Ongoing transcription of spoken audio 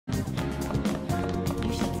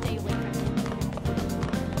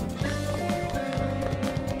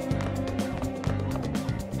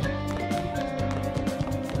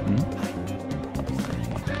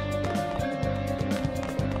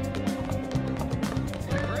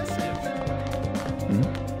You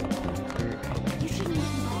shouldn't get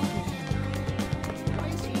involved with him. Why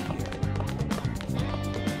is he here?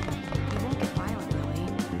 You won't get violent, Lily.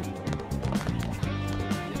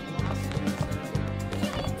 Get lost, loser.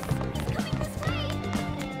 He's coming this way!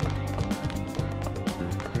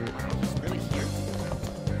 Wow, he's really here?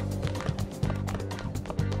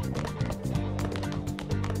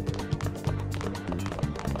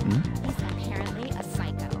 He's apparently a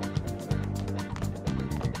psycho.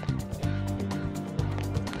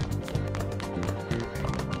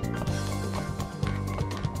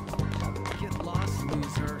 Get lost,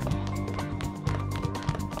 loser.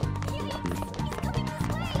 He's coming this way!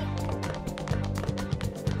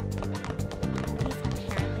 He's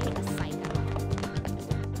apparently a psycho.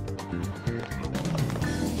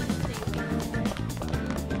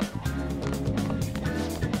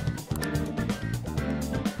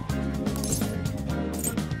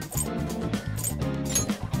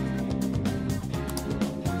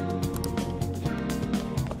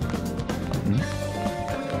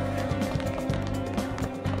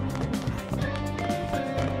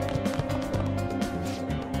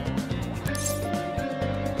 Impressive.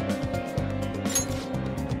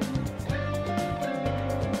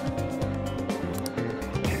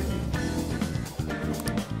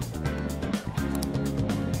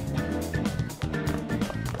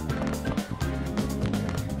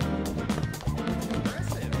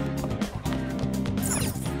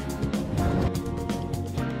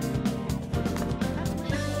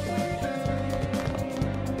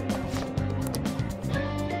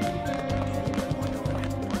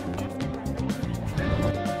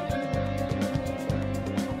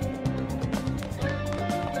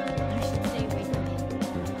 You should stay away from him.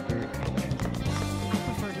 I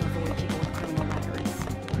prefer to avoid people with criminal records.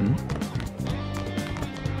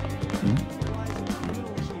 Why is a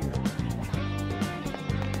criminal here? Sure.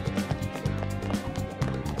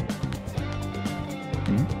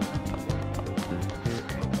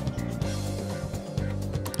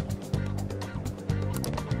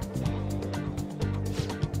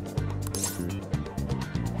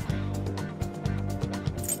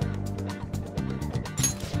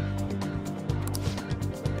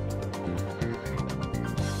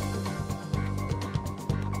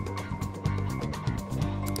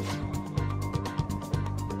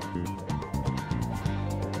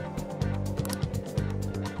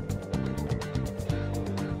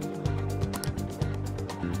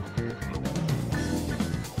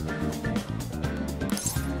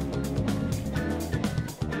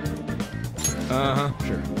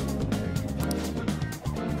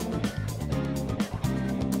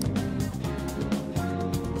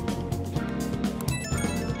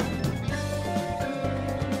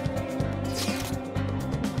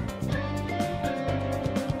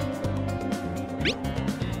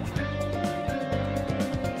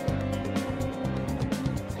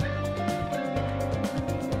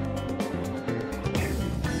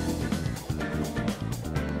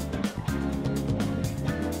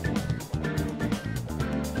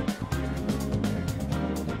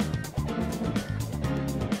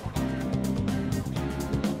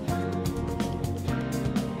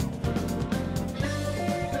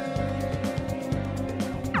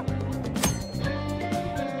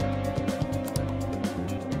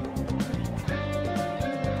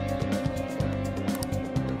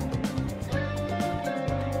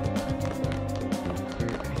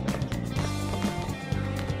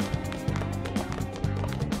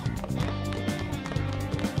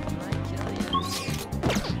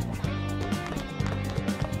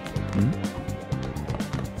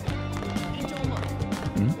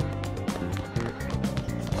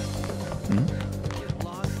 Get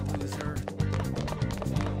lost, loser.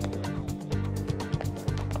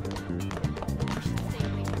 Stay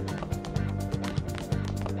away from him.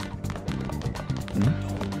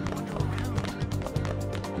 Wander around.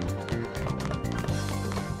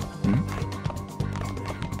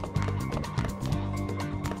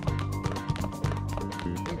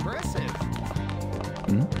 Impressive.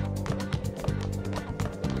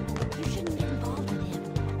 You shouldn't get involved with him.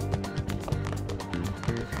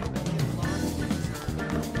 Get lost, loser.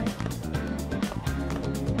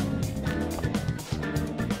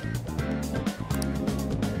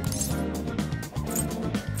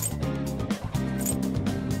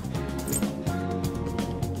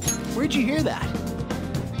 Where'd you hear that?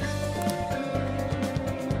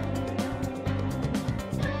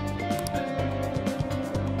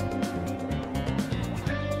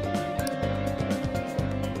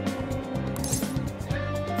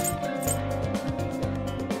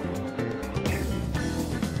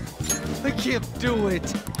 I can't do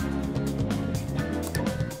it.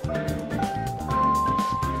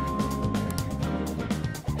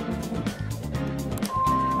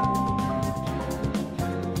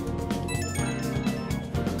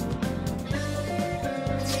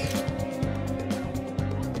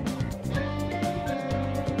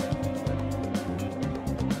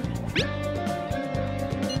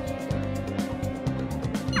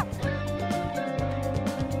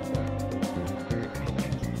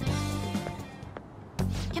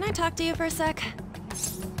 talk to you for a sec?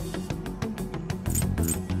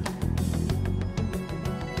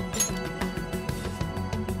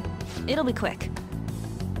 It'll be quick.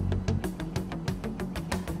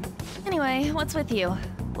 Anyway, what's with you?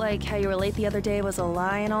 Like how you were late the other day was a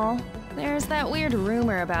lie and all? There's that weird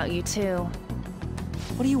rumor about you, too.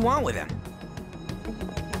 What do you want with him?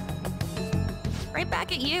 Right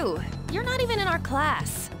back at you. You're not even in our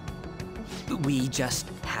class. We just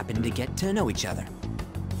happened to get to know each other.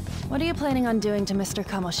 What are you planning on doing to Mr.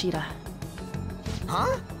 Kamoshida?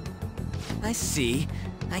 Huh? I see.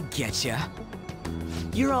 I getcha.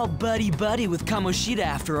 You're all buddy-buddy with Kamoshida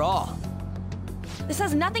after all. This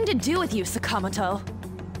has nothing to do with you, Sakamoto.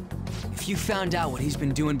 If you found out what he's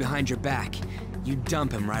been doing behind your back, you'd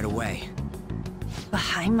dump him right away.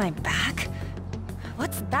 Behind my back?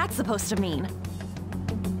 What's that supposed to mean?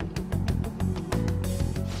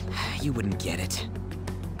 You wouldn't get it.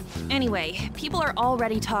 Anyway, people are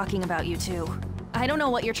already talking about you two. I don't know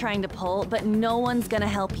what you're trying to pull, but no one's gonna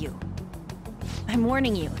help you. I'm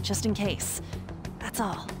warning you, just in case. That's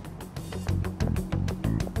all.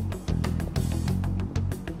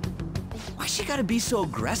 Why she gotta be so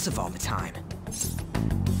aggressive all the time?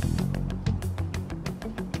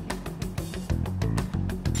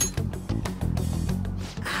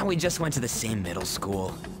 We just went to the same middle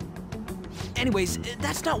school. Anyways,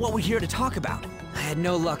 that's not what we're here to talk about. I had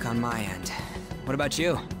no luck on my end. What about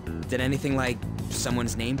you? Did anything like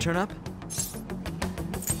someone's name turn up?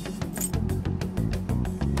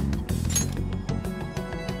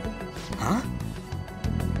 Huh?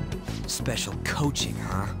 Special coaching,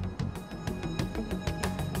 huh?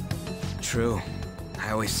 True.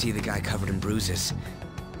 I always see the guy covered in bruises.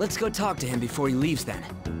 Let's go talk to him before he leaves then.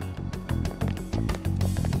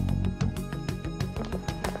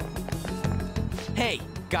 Hey,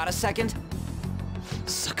 got a second?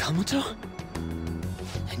 Sakamoto?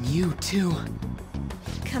 And you too.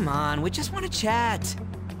 Come on, we just want to chat.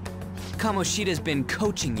 Kamoshida's been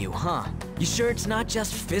coaching you, huh? You sure it's not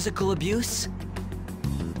just physical abuse?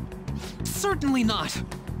 Certainly not.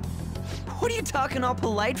 What are you talking all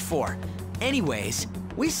polite for? Anyways,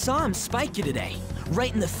 we saw him spike you today,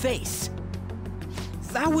 right in the face.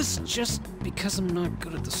 That was just because I'm not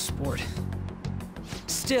good at the sport.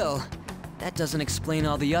 Still, that doesn't explain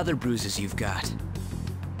all the other bruises you've got.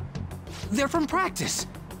 They're from practice.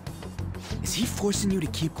 Is he forcing you to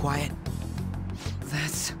keep quiet?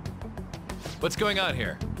 That's... What's going on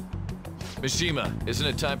here? Mishima, isn't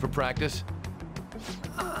it time for practice?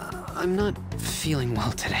 I'm not feeling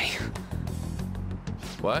well today.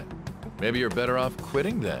 What? Maybe you're better off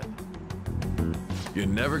quitting then. You're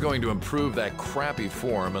never going to improve that crappy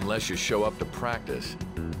form unless you show up to practice.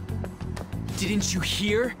 Didn't you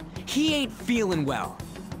hear? He ain't feeling well.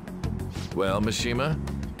 Well, Mishima,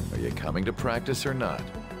 are you coming to practice or not?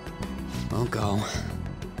 I'll go.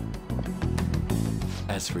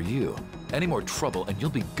 As for you, any more trouble and you'll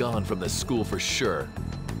be gone from this school for sure.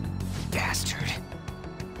 Bastard.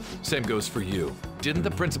 Same goes for you. Didn't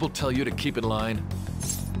the principal tell you to keep in line?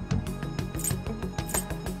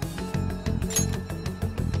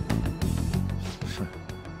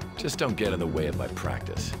 Just don't get in the way of my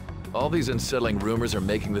practice. All these unsettling rumors are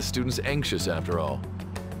making the students anxious after all.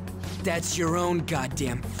 That's your own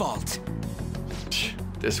goddamn fault.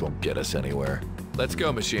 This won't get us anywhere. Let's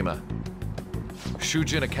go, Mishima.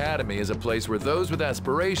 Shujin Academy is a place where those with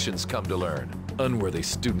aspirations come to learn. Unworthy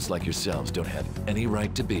students like yourselves don't have any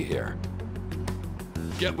right to be here.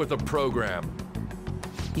 Get with the program.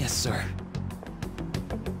 Yes, sir.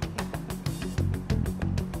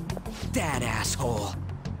 That asshole.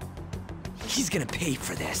 He's gonna pay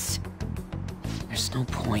for this. There's no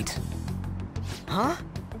point. Huh?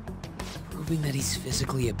 Proving that he's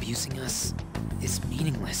physically abusing us is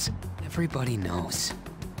meaningless. Everybody knows.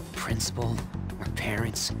 Principal, our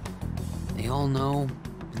parents, they all know,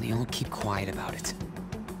 and they all keep quiet about it.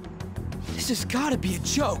 This has gotta be a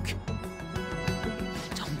joke!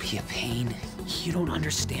 Don't be a pain. You don't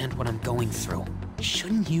understand what I'm going through.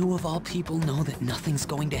 Shouldn't you, of all people, know that nothing's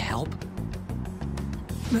going to help?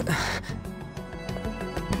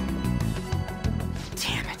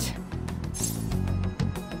 Damn it.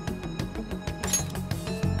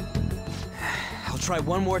 I'll try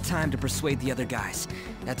one more time to persuade the other guys.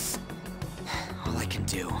 That's all I can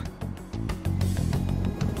do.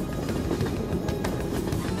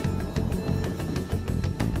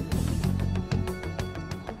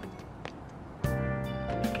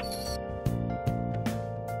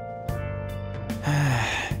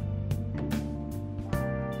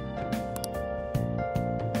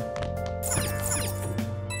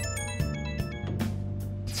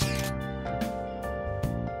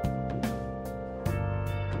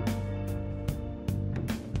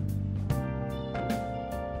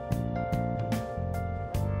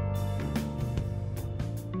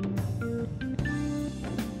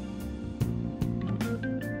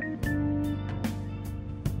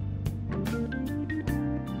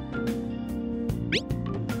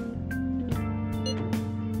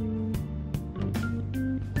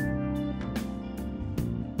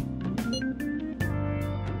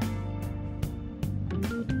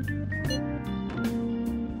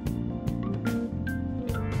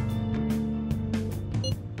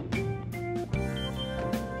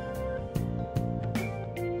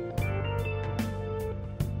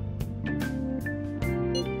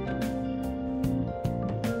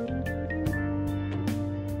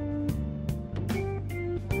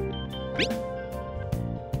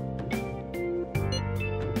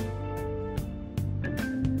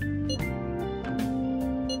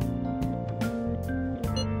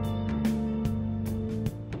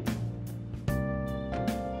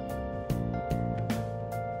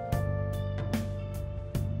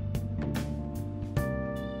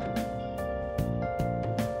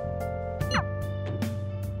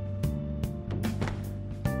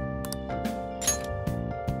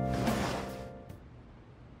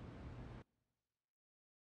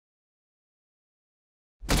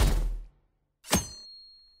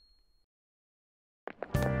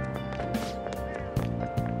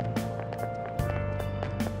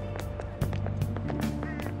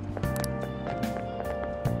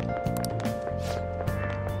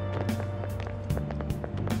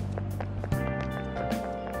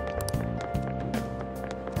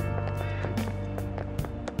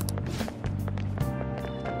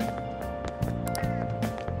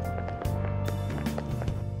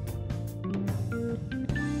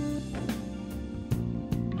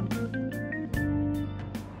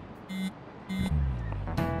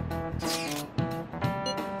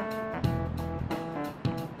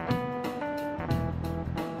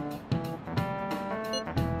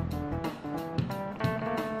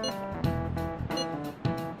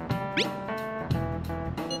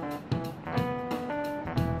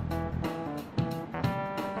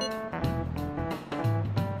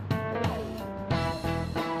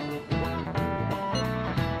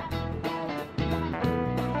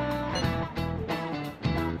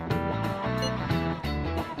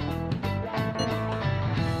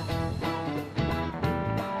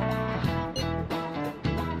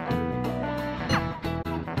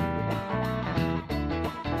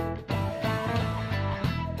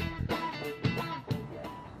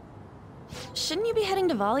 Shouldn't you be heading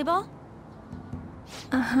to volleyball?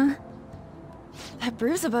 Uh-huh. That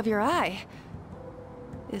bruise above your eye.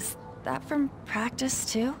 Is that from practice,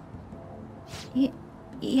 too?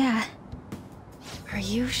 Yeah. Are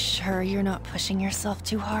you sure you're not pushing yourself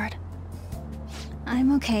too hard?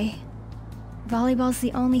 I'm okay. Volleyball's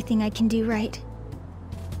the only thing I can do right.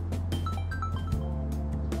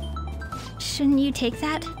 Shouldn't you take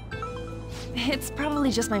that? It's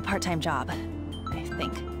probably just my part-time job, I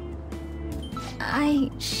think. I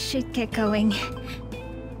should get going.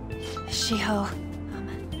 Shiho,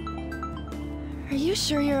 are you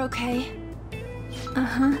sure you're okay?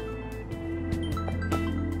 Uh-huh.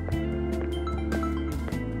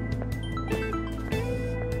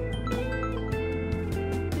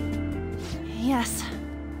 Yes.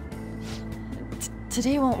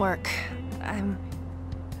 Today won't work. I'm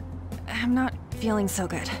not feeling so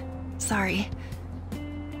good. Sorry.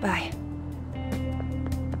 Bye.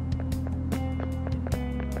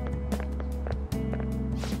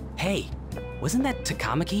 Hey, wasn't that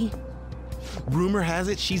Takamaki? Rumor has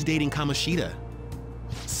it she's dating Kamoshida.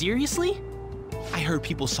 Seriously? I heard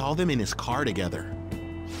people saw them in his car together.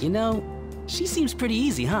 You know, she seems pretty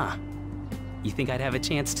easy, huh? You think I'd have a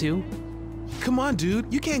chance too? Come on,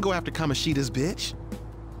 dude. You can't go after Kamoshida's bitch.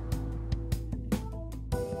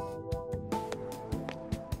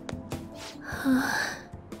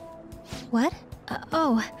 What?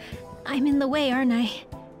 Oh, I'm in the way, aren't I?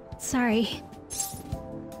 Sorry.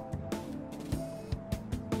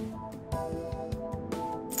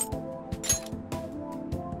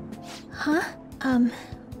 Huh?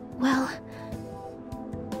 Well...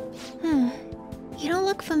 You don't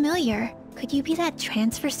look familiar. Could you be that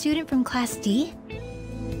transfer student from Class D?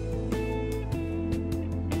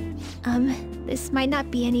 This might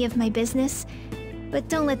not be any of my business, but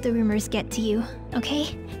don't let the rumors get to you,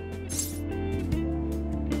 okay?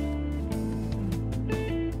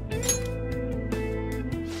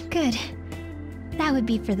 Good. That would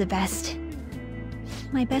be for the best.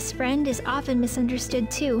 My best friend is often misunderstood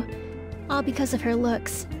too, all because of her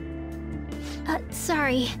looks.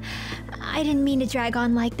 Sorry. I didn't mean to drag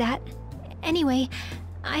on like that. Anyway,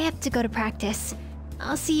 I have to go to practice.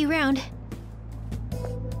 I'll see you around.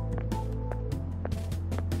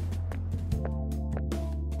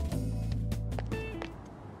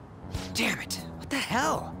 Damn it, what the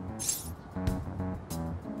hell?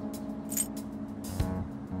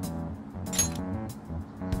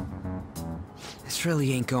 This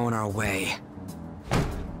really ain't going our way.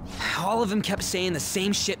 All of them kept saying the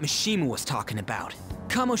same shit Mishima was talking about.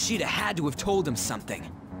 Kamoshida had to have told him something.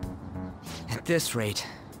 At this rate,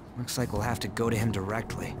 looks like we'll have to go to him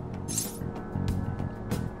directly.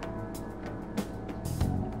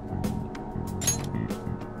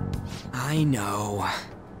 I know.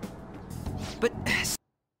 But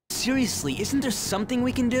seriously, isn't there something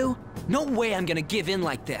we can do? No way I'm gonna give in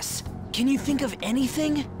like this. Can you think of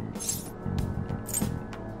anything?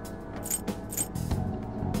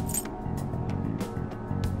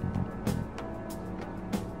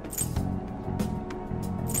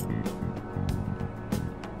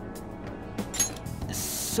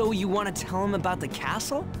 So you want to tell them about the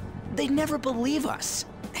castle? They'd never believe us.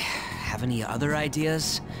 Have any other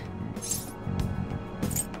ideas?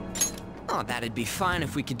 Oh, that'd be fine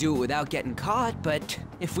if we could do it without getting caught, but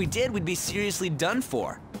if we did, we'd be seriously done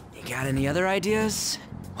for. You got any other ideas?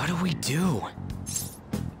 What do we do?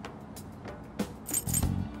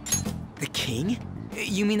 The king?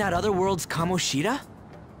 You mean that other world's Kamoshida?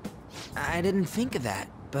 I didn't think of that,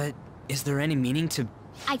 but is there any meaning to...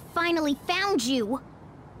 I finally found you!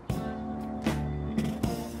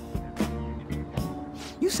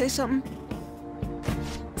 You say something?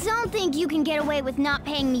 Don't think you can get away with not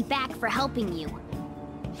paying me back for helping you.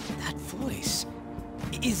 That voice...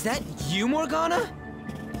 Is that you, Morgana?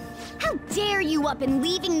 How dare you up and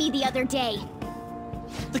leaving me the other day?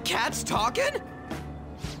 The cat's talking?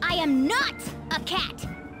 I am not a cat!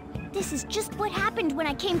 This is just what happened when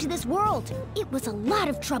I came to this world. It was a lot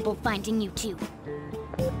of trouble finding you two.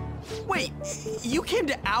 Wait, you came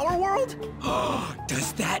to our world?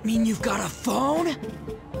 Does that mean you've got a phone?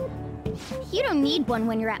 You don't need one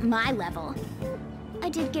when you're at my level. I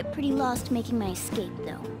did get pretty lost making my escape,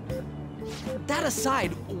 though. That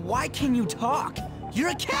aside, why can you talk? You're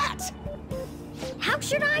a cat! How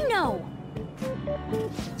should I know?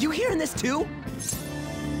 You hearing this too?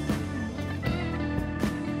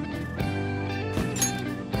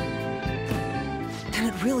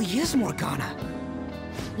 Then it really is Morgana.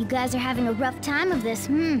 You guys are having a rough time of this,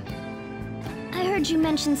 I heard you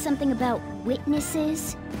mention something about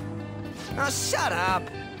witnesses. Oh, shut up!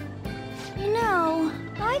 You know,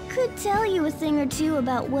 I could tell you a thing or two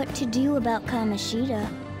about what to do about Kamoshida.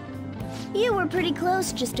 You were pretty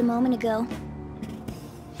close just a moment ago.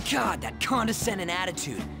 God, that condescending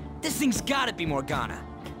attitude. This thing's gotta be Morgana.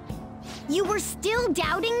 You were still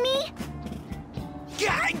doubting me?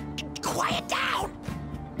 God, quiet down!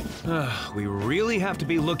 We really have to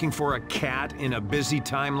be looking for a cat in a busy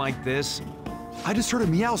time like this? I just heard a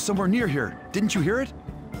meow somewhere near here. Didn't you hear it?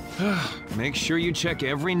 Make sure you check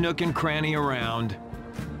every nook and cranny around.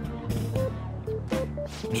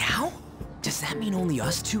 Meow? Does that mean only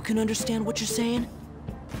us two can understand what you're saying?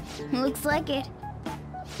 Looks like it.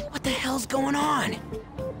 What the hell's going on?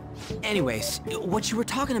 Anyways, what you were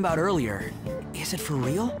talking about earlier, is it for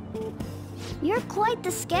real? You're quite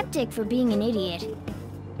the skeptic for being an idiot.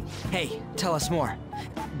 Hey, tell us more.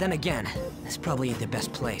 Then again, this probably ain't the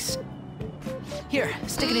best place. Here,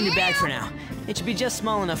 stick it in your bag for now. It should be just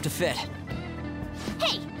small enough to fit.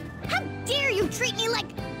 Hey! How dare you treat me like...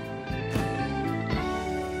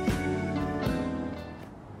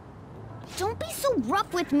 Don't be so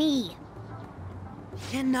rough with me!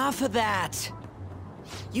 Enough of that!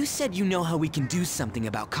 You said you know how we can do something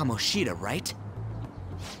about Kamoshida, right?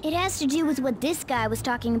 It has to do with what this guy was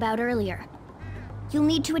talking about earlier. You'll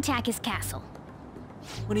need to attack his castle.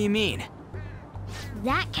 What do you mean?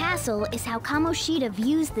 That castle is how Kamoshida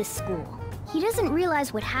views this school. He doesn't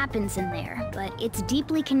realize what happens in there, but it's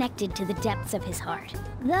deeply connected to the depths of his heart.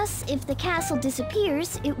 Thus, if the castle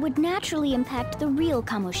disappears, it would naturally impact the real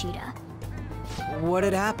Kamoshida.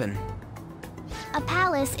 What'd happen? A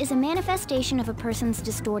palace is a manifestation of a person's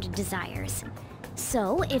distorted desires.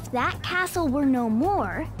 So, if that castle were no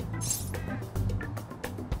more...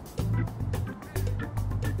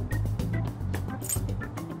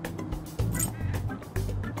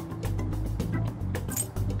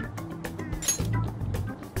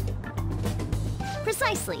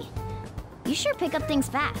 Precisely. You sure pick up things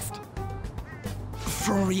fast.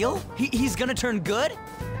 For real? He's gonna turn good?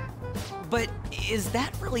 But is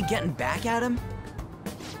that really getting back at him?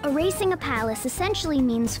 Erasing a palace essentially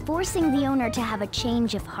means forcing the owner to have a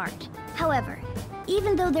change of heart. However,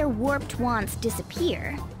 even though their warped wants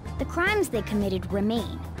disappear, the crimes they committed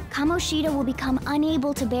remain. Kamoshida will become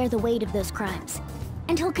unable to bear the weight of those crimes,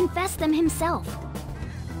 and he'll confess them himself.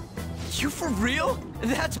 You for real?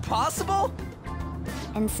 That's possible?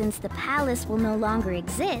 And since the palace will no longer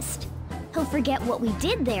exist, he'll forget what we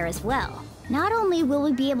did there as well. Not only will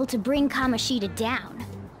we be able to bring Kamoshida down,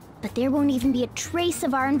 but there won't even be a trace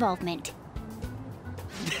of our involvement.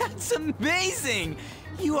 That's amazing!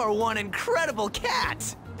 You are one incredible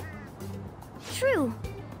cat! True.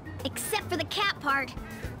 Except for the cat part.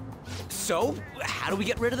 So, how do we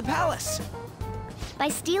get rid of the palace? By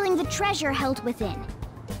stealing the treasure held within.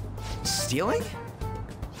 Stealing?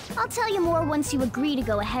 I'll tell you more once you agree to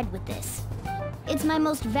go ahead with this. It's my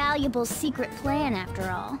most valuable secret plan,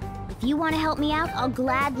 after all. If you want to help me out, I'll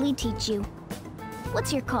gladly teach you.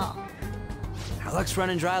 What's your call? Our luck's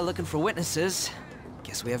running dry looking for witnesses.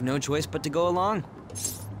 Guess we have no choice but to go along.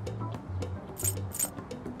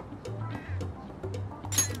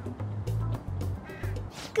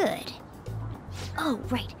 Good. Oh,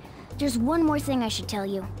 right. There's there's one more thing I should tell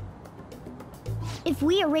you. If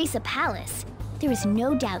we erase a palace, there is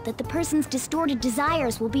no doubt that the person's distorted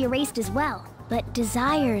desires will be erased as well. But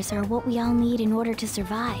desires are what we all need in order to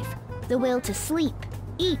survive. The will to sleep,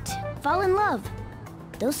 eat, fall in love.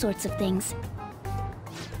 Those sorts of things.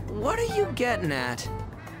 What are you getting at?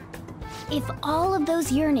 If all of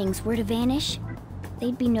those yearnings were to vanish,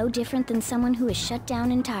 they'd be no different than someone who is shut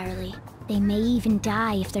down entirely. They may even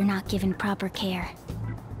die if they're not given proper care.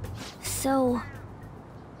 So...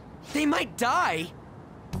 They might die?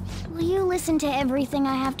 will you listen to everything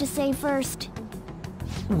I have to say first?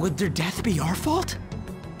 Would their death be our fault?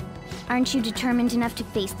 Aren't you determined enough to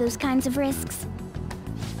face those kinds of risks?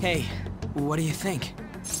 Hey, what do you think?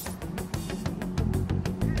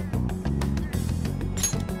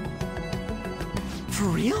 For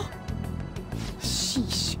real?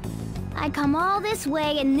 Sheesh. I come all this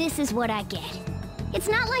way and this is what I get. It's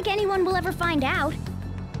not like anyone will ever find out.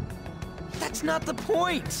 That's not the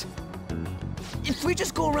point! If we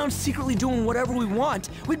just go around secretly doing whatever we want,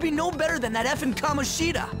 we'd be no better than that effing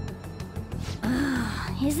Kamoshida!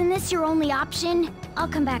 Isn't this your only option? I'll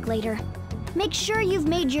come back later. Make sure you've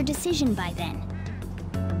made your decision by then.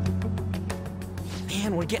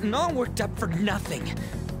 Man, we're getting all worked up for nothing.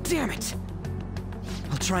 Damn it!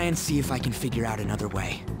 I'll try and see if I can figure out another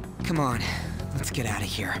way. Come on, let's get out of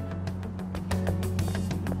here.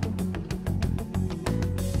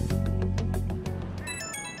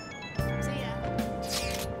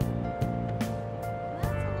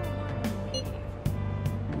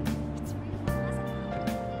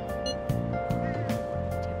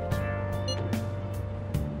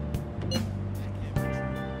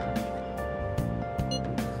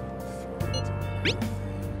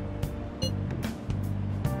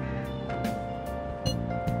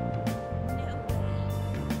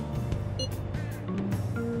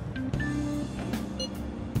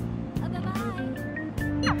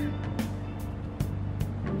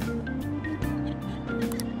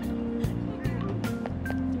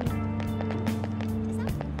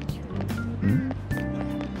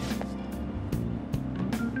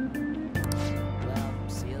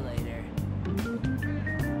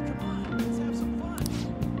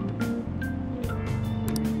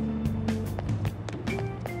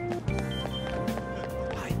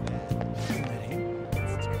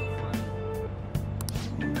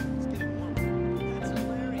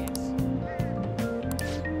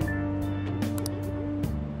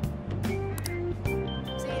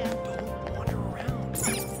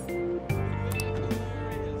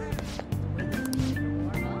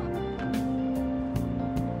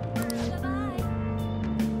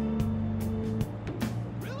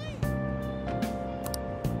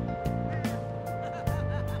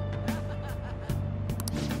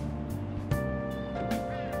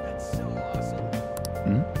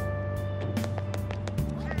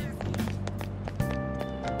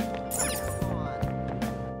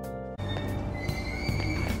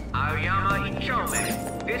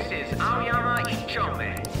 This is Aoyama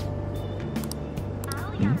Ichome.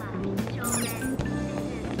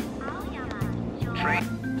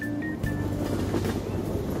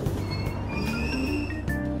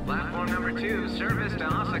 Platform number 2, service to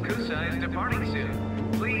Asakusa is departing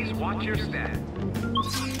soon. Please watch your step.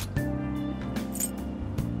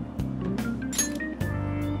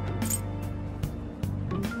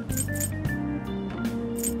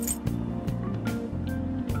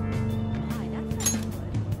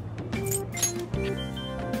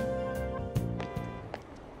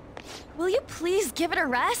 Will you please give it a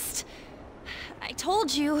rest? I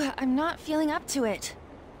told you, I'm not feeling up to it.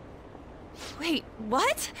 Wait,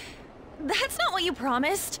 what? That's not what you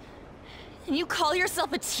promised. And you call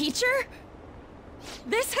yourself a teacher?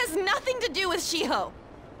 This has nothing to do with Shiho.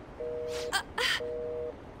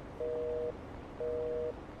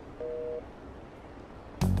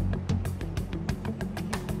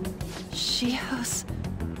 Shiho's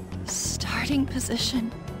starting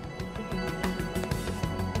position.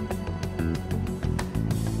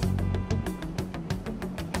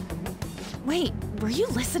 Wait, were you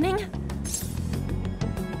listening?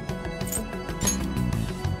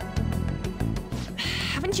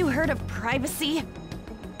 Haven't you heard of privacy?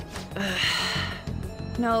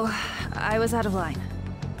 No, I was out of line.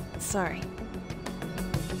 Sorry.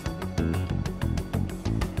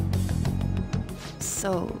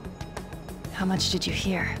 So, how much did you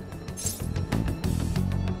hear?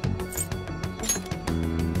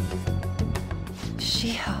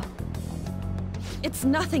 Shiho. It's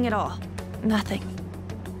nothing at all. Nothing.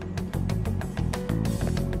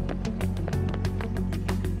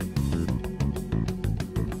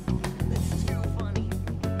 It's too funny.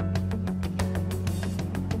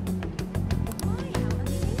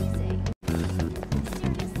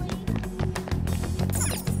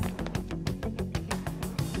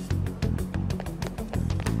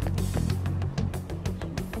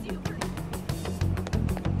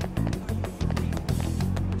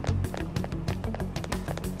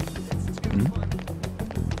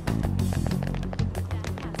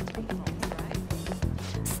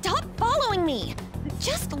 Stop following me!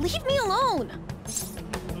 Just leave me alone!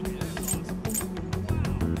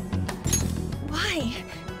 Why?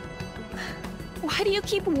 Why do you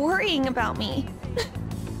keep worrying about me?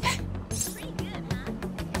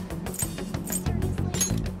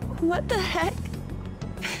 What the heck?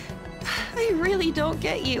 I really don't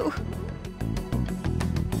get you.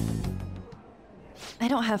 I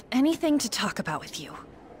don't have anything to talk about with you.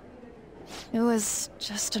 It was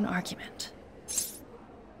just an argument.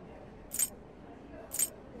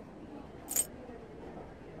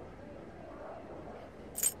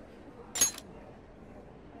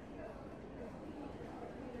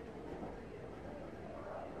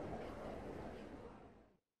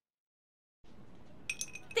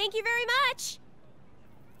 Thank you very much!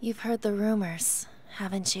 You've heard the rumors,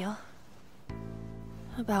 haven't you?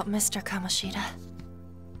 About Mr. Kamoshida.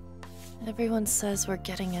 Everyone says we're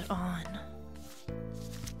getting it on.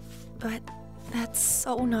 But that's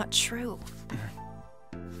so not true.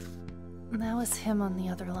 That was him on the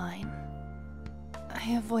other line.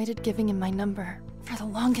 I avoided giving him my number for the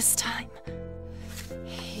longest time.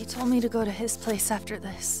 He told me to go to his place after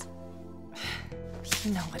this.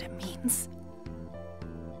 You know what it means.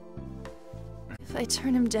 If I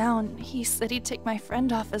turn him down, he said he'd take my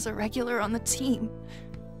friend off as a regular on the team.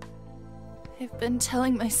 I've been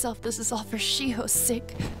telling myself this is all for Shiho's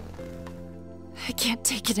sake. I can't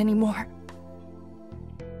take it anymore.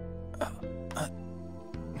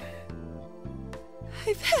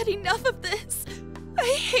 I've had enough of this. I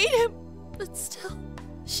hate him. But still,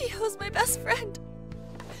 Shiho's my best friend.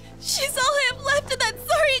 She's all I have left in that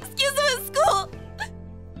sorry excuse of a school.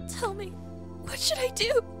 Tell me, what should I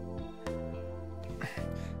do?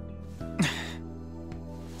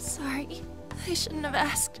 Sorry, I shouldn't have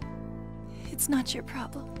asked. It's not your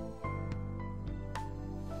problem.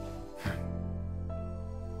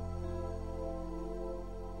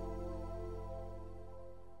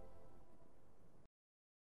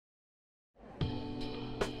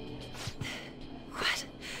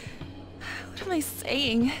 What am I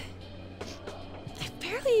saying? I've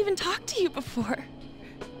barely even talked to you before.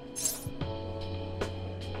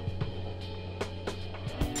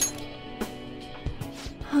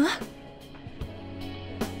 Huh?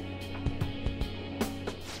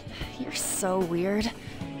 You're so weird.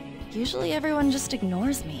 Usually everyone just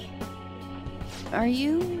ignores me. Are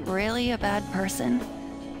you really a bad person?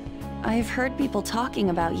 I've heard people talking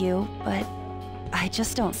about you, but I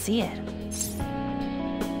just don't see it.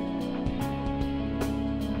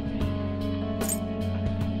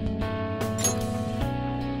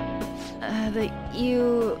 That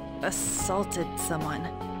you assaulted someone.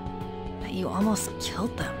 That you almost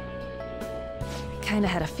killed them. I kinda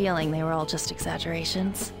had a feeling they were all just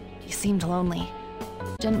exaggerations. You seemed lonely.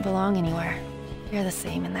 Didn't belong anywhere. You're the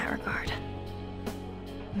same in that regard.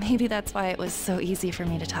 Maybe that's why it was so easy for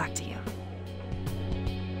me to talk to you.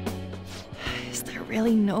 Is there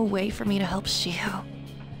really no way for me to help Shiho?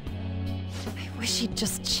 I wish he'd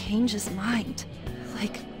just change his mind.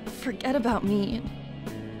 Like, forget about me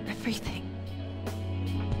and everything.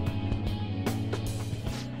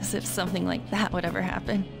 As if something like that would ever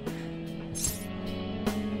happen.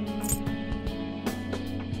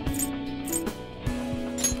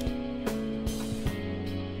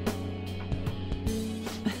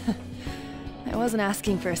 I wasn't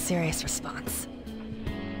asking for a serious response.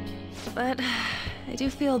 But I do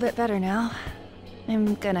feel a bit better now.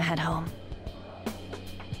 I'm gonna head home.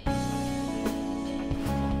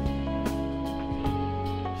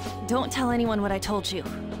 Don't tell anyone what I told you,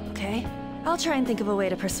 okay? I'll try and think of a way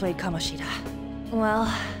to persuade Kamoshida.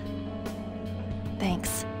 Well,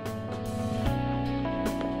 thanks.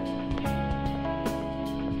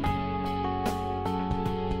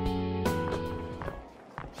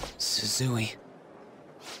 Suzui,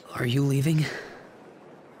 are you leaving?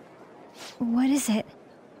 What is it?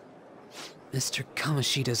 Mr.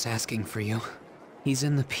 Kamoshida's asking for you. He's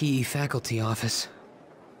in the PE faculty office.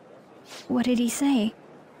 What did he say?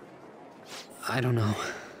 I don't know.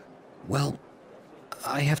 Well,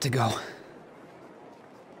 I have to go.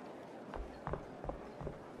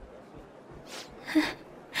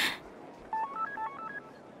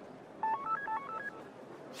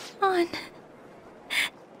 On.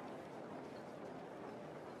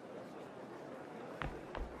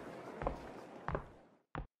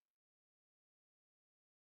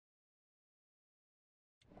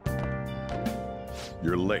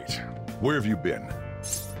 You're late. Where have you been?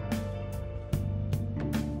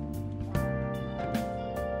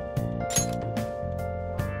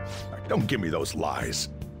 Don't give me those lies.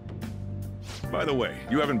 By the way,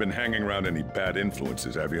 you haven't been hanging around any bad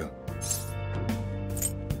influences, have you?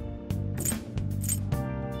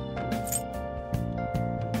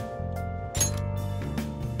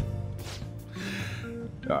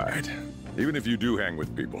 All right. Even if you do hang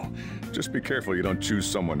with people, just be careful you don't choose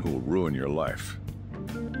someone who will ruin your life.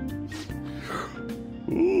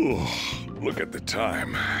 Ooh, look at the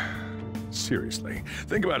time. Seriously,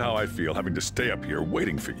 think about how I feel having to stay up here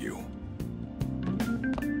waiting for you.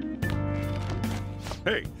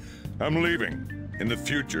 Hey, I'm leaving. In the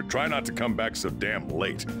future, try not to come back so damn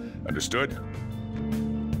late. Understood?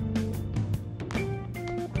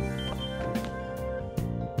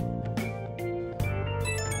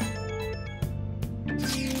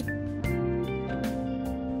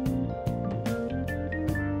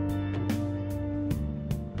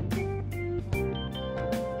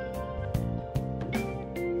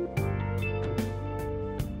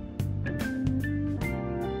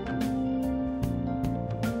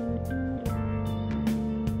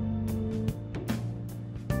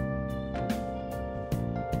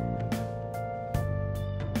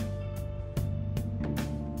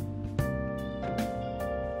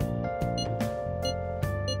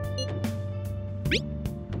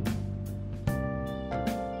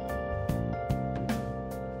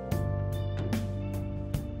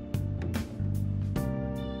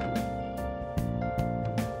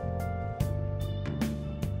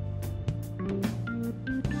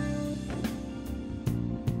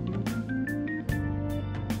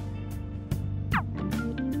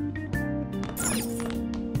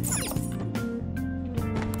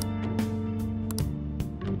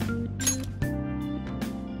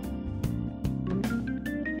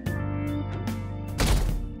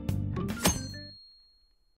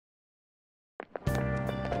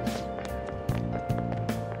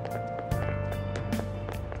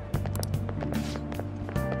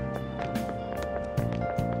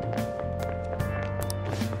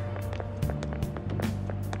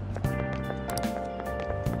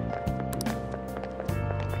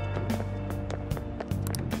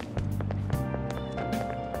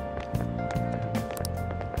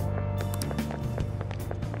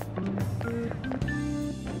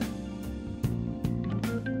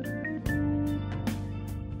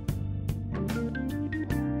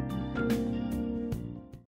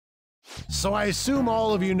 So I assume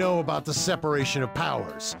all of you know about the separation of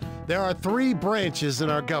powers. There are 3 branches in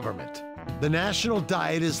our government. The National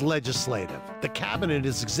Diet is legislative, the Cabinet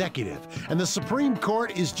is executive, and the Supreme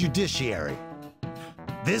Court is judiciary.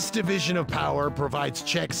 This division of power provides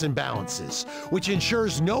checks and balances, which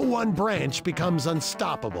ensures no one branch becomes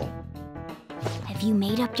unstoppable. Have you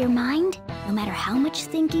made up your mind? No matter how much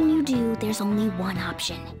thinking you do, there's only one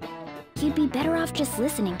option. You'd be better off just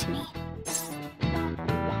listening to me.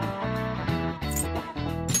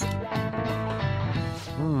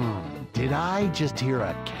 Did I just hear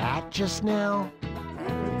a cat just now?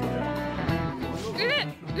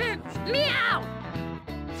 Meow!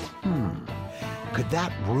 Could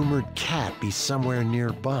that rumored cat be somewhere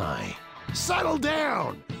nearby? Settle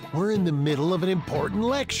down! We're in the middle of an important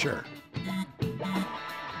lecture.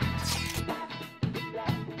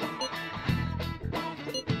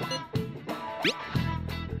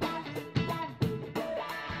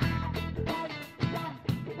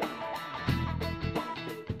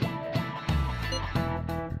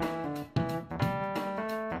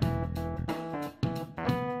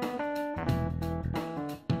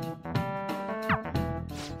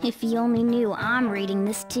 If you only knew I'm reading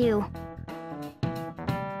this too.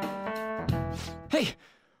 Hey,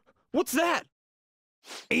 what's that?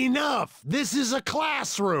 Enough! This is a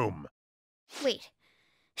classroom! Wait,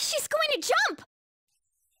 she's going to jump!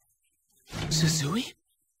 Suzui?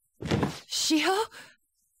 Shio?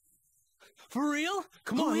 For real?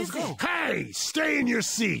 Come on, let's go. Hey! Stay in your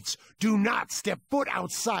seats! Do not step foot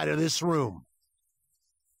outside of this room!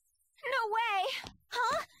 No way!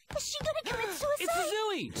 Huh? Is she gonna commit suicide?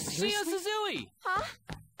 It's Suzui! Shio Suzui! Huh?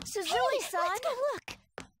 Suzui-san? Let's go look.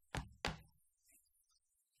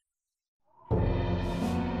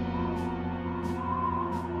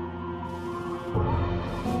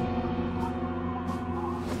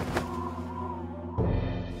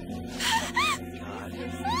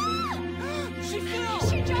 She fell!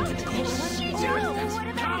 She jumped! She jumped! What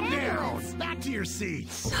about Calm animals? down! Back to your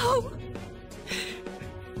seats! No!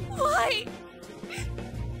 Why?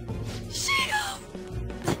 Shio!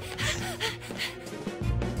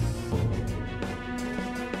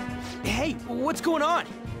 Hey, what's going on?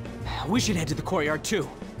 We should head to the courtyard too.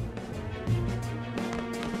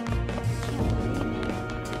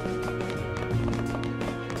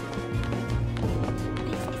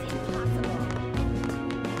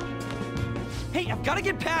 Hey, I've got to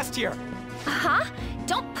get past here! Uh-huh.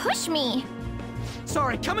 Don't push me!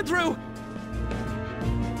 Sorry, coming through!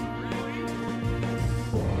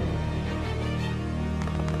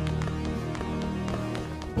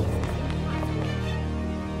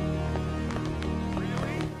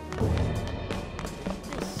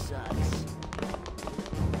 This sucks.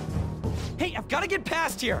 Hey, I've got to get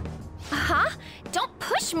past here! Uh-huh. Don't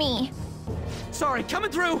push me! Sorry, coming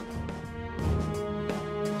through!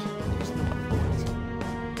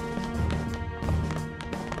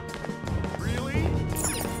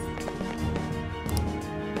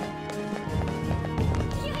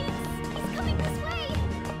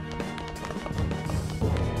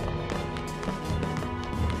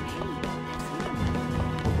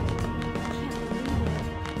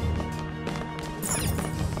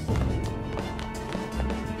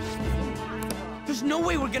 There's no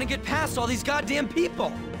way we're gonna get past all these goddamn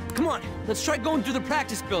people! Come on, let's try going through the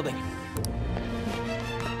practice building.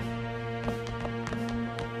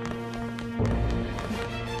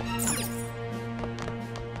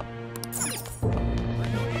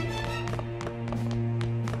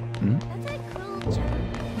 That's a cool jump.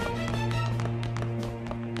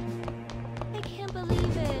 I can't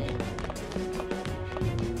believe it.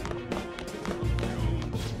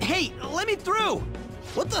 Hey, let me through!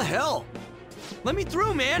 What the hell? Let me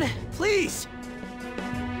through, man! Please!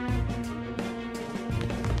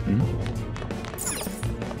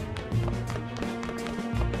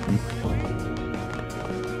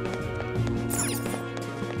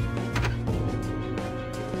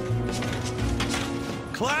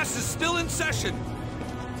 Class is still in session.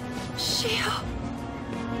 Shio.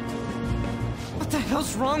 What the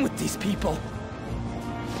hell's wrong with these people?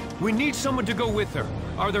 We need someone to go with her.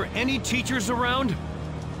 Are there any teachers around?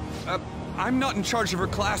 I'm not in charge of her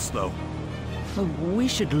class, though. We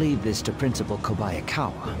should leave this to Principal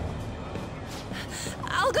Kobayakawa.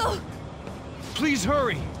 I'll go. Please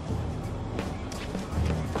hurry.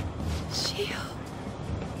 Shio.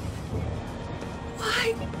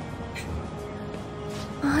 Why?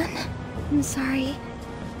 I'm sorry.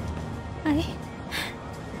 I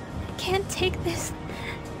can't take this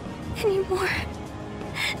anymore.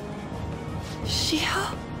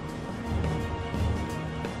 Shio?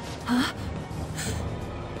 Huh?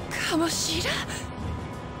 Kamoshida?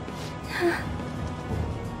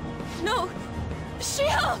 No!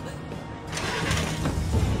 Shio!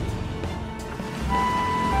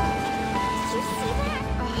 Did you see that?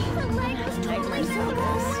 The leg was totally so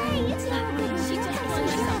away. It's not good. She just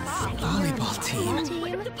Volleyball team.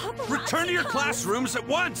 Return to your classrooms at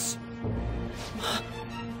once!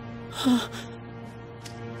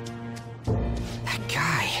 That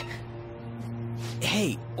guy.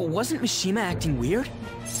 Hey, wasn't Mishima acting weird?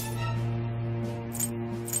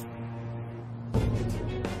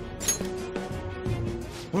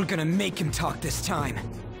 We're gonna make him talk this time.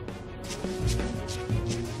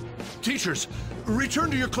 Teachers, return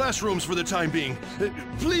to your classrooms for the time being.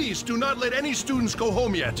 Please do not let any students go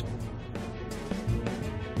home yet.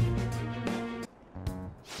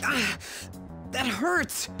 That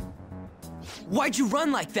hurts! Why'd you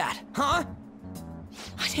run like that, huh?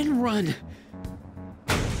 I didn't run.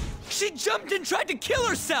 She jumped and tried to kill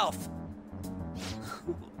herself!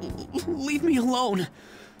 Leave me alone.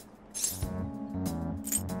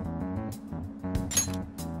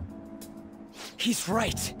 He's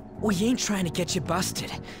right. We ain't trying to get you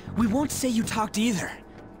busted. We won't say you talked either.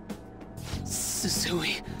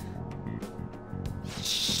 Suzui.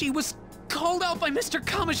 She was called out by Mr.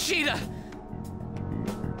 Kamoshida!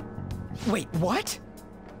 Wait, what?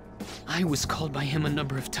 I was called by him a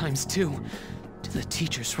number of times too. To the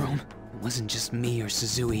teacher's room. It wasn't just me or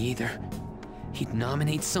Suzui either. He'd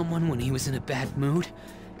nominate someone when he was in a bad mood,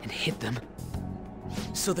 and hit them.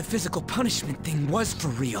 So the physical punishment thing was for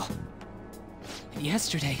real. And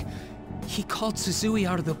yesterday, he called Suzui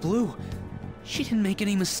out of the blue. She didn't make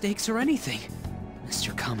any mistakes or anything.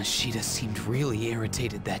 Mr. Kamoshida seemed really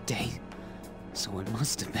irritated that day. So it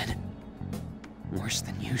must have been worse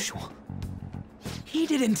than usual. He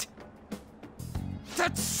didn't...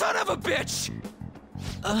 That son of a bitch!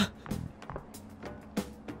 I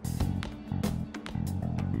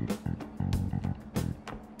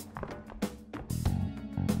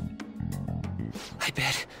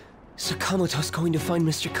bet Sakamoto's going to find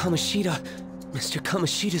Mr. Kamoshida. Mr.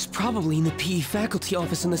 Kamoshida's probably in the PE faculty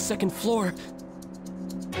office on the second floor.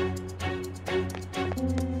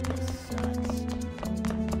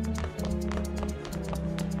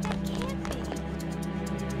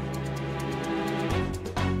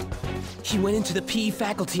 He went into the PE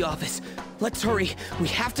faculty office. Let's hurry. We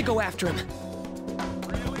have to go after him.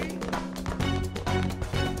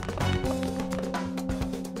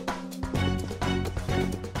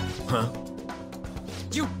 Huh?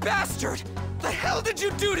 You bastard! The hell did you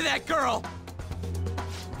do to that girl?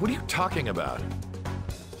 What are you talking about?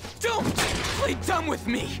 Don't play dumb with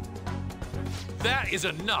me! That is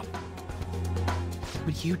enough!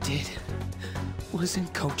 What you did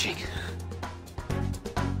wasn't coaching.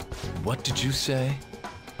 What did you say?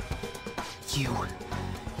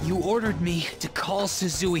 You ordered me to call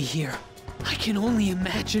Suzui here. I can only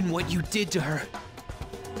imagine what you did to her.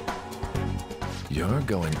 You're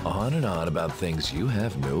going on and on about things you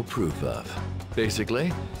have no proof of.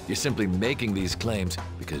 Basically, you're simply making these claims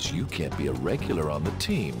because you can't be a regular on the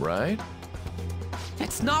team, right?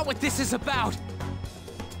 That's not what this is about!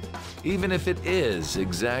 Even if it is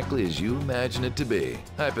exactly as you imagine it to be,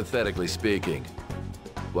 hypothetically speaking,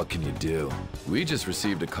 what can you do? We just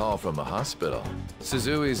received a call from the hospital.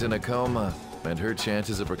 Suzui's in a coma, and her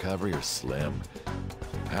chances of recovery are slim.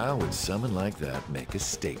 How would someone like that make a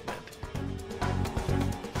statement?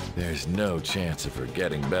 There's no chance of her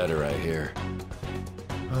getting better, I hear.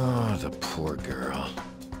 Oh, the poor girl.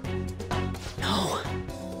 No.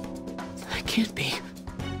 That can't be.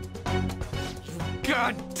 You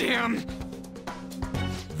goddamn...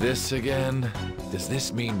 This again? Does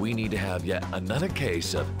this mean we need to have yet another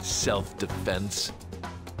case of self-defense?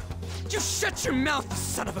 You shut your mouth, you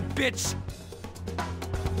son of a bitch!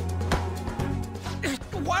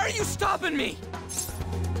 Why are you stopping me?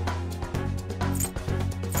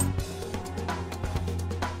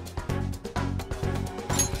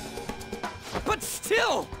 But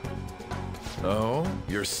still! Oh,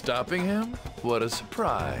 you're stopping him? What a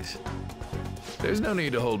surprise. There's no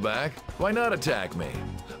need to hold back. Why not attack me?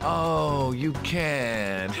 Oh, you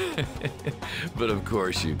can. But of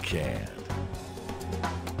course you can't.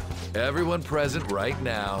 Everyone present right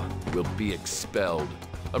now will be expelled.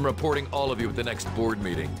 I'm reporting all of you at the next board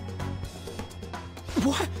meeting.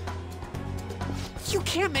 What? You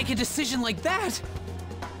can't make a decision like that!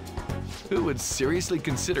 Who would seriously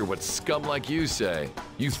consider what scum like you say?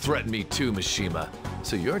 You threatened me too, Mishima,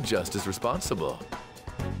 so you're just as responsible.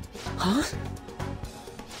 Huh?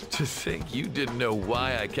 To think you didn't know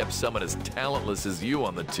why I kept someone as talentless as you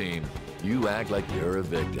on the team. You act like you're a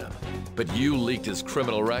victim. But you leaked his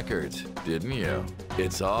criminal records, didn't you?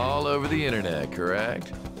 It's all over the internet,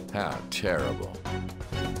 correct? How terrible.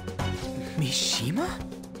 Mishima?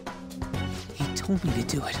 He told me to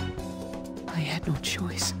do it. I had no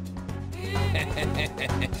choice.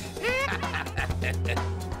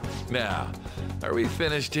 Now, are we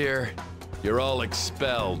finished here? You're all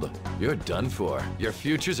expelled. You're done for. Your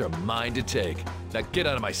futures are mine to take. Now get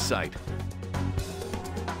out of my sight.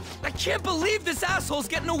 I can't believe this asshole's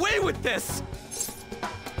getting away with this!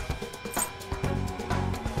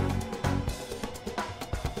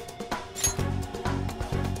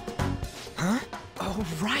 Huh? Oh,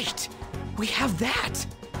 right. We have that.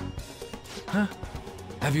 Huh?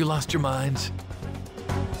 Have you lost your minds?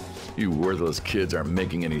 You worthless kids aren't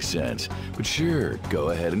making any sense. But sure, go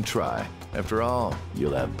ahead and try. After all,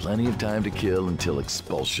 you'll have plenty of time to kill until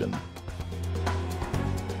expulsion.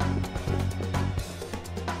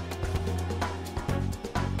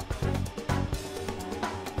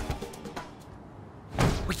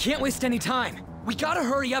 We can't waste any time. We gotta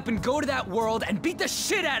hurry up and go to that world and beat the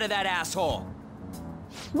shit out of that asshole!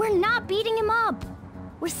 We're not beating him up!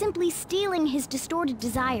 We're simply stealing his distorted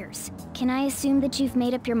desires. Can I assume that you've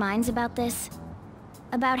made up your minds about this?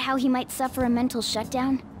 About how he might suffer a mental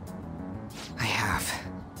shutdown? I have.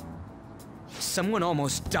 Someone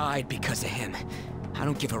almost died because of him. I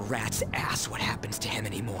don't give a rat's ass what happens to him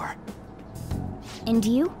anymore. And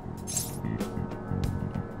you?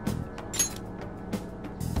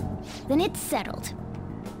 Then it's settled.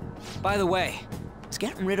 By the way, is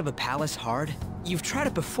getting rid of a palace hard? You've tried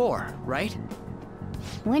it before, right?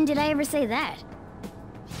 When did I ever say that?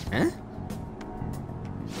 Huh?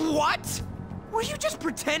 What? Were you just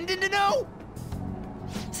pretending to know?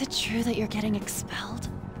 Is it true that you're getting expelled?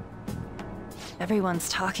 Everyone's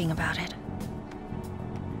talking about it.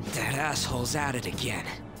 That asshole's at it again.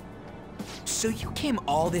 So you came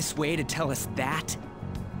all this way to tell us that?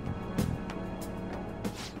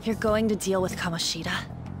 If you're going to deal with Kamoshida,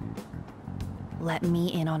 let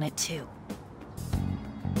me in on it too.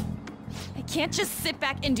 I can't just sit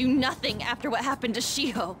back and do nothing after what happened to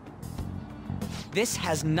Shiho. This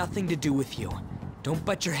has nothing to do with you. Don't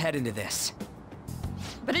butt your head into this.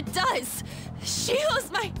 But it does!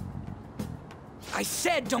 Shiho's my... I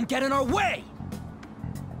said don't get in our way!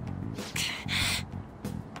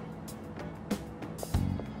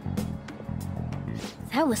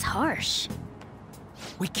 That was harsh.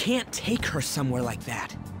 We can't take her somewhere like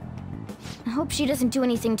that. I hope she doesn't do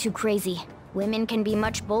anything too crazy. Women can be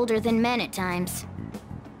much bolder than men at times.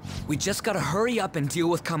 We just gotta hurry up and deal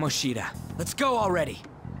with Kamoshida. Let's go already.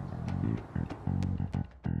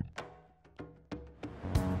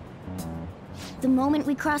 The moment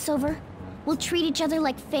we cross over, we'll treat each other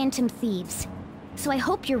like phantom thieves. So I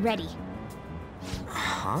hope you're ready.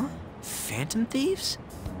 Huh? Phantom thieves?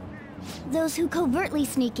 Those who covertly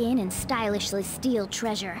sneak in and stylishly steal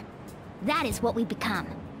treasure. That is what we become.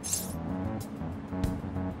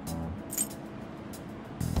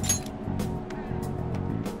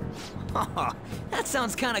 Oh, that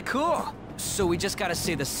sounds kinda cool. So we just gotta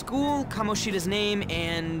say the school, Kamoshida's name,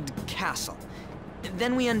 and castle.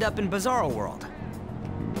 Then we end up in Bizarro World.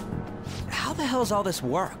 How the hell's all this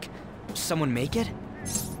work? Someone make it?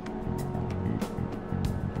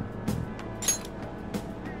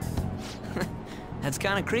 That's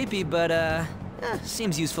kinda creepy, but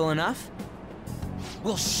seems useful enough.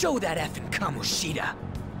 We'll show that effing Kamoshida.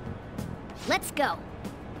 Let's go.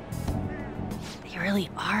 They really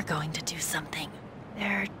are going to do something.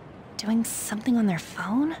 They're doing something on their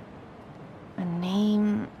phone? A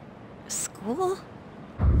name... a school?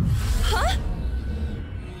 Huh?